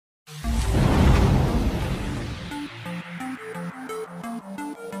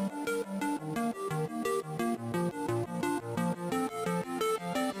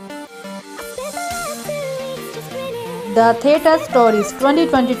The Theatre Stories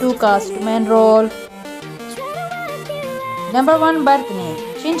 2022 cast main role. Number 1 birth name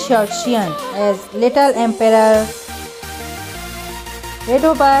Xian as Little Emperor. Date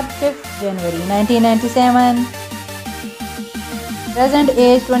of birth 5th January 1997. Present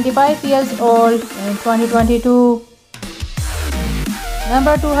age 25 years old in 2022.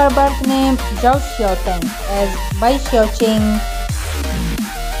 Number 2 her birth name Zhao Xiao Tang as Bai Xiaoqing.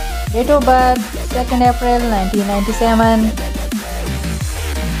 Date of birth 2nd April 1997.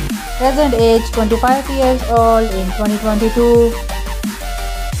 Present age 25 years old in 2022.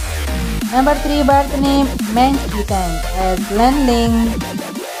 Number 3 birth name Meng as Len Ling.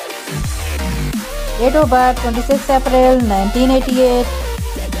 Date of birth 26 April 1988.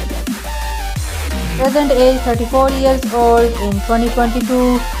 Present age 34 years old in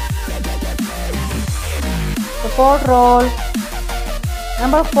 2022. Support role.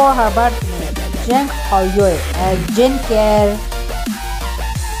 Number 4 her birth name Zhang as Jin Care.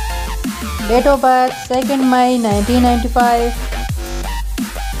 Date of birth 2nd May 1995.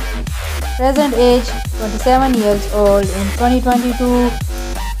 Present age 27 years old in 2022.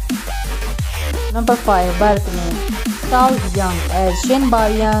 Number 5 birth name Zhao Xiao as Shin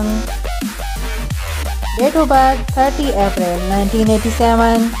Baoyang. Date of birth 30 April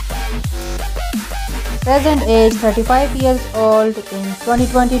 1987. Present age 35 years old in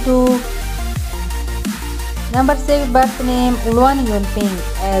 2022. Number 6 birth name Luan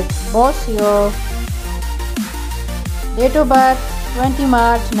as Bosio. Date of birth 20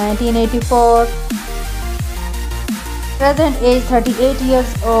 March 1984. Present age 38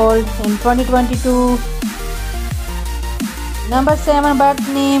 years old in 2022. Number 7 birth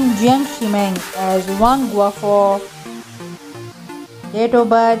name Jiang Meng as Wang Guofo. Date of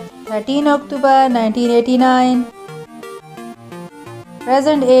birth 13 October 1989.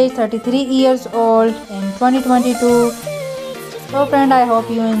 Present age 33 years old in 2022. So friend, I hope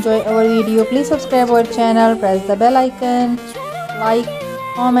you enjoy our video. Please subscribe our channel, press the bell icon, like,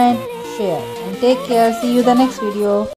 comment, share, and take care. See you the next video.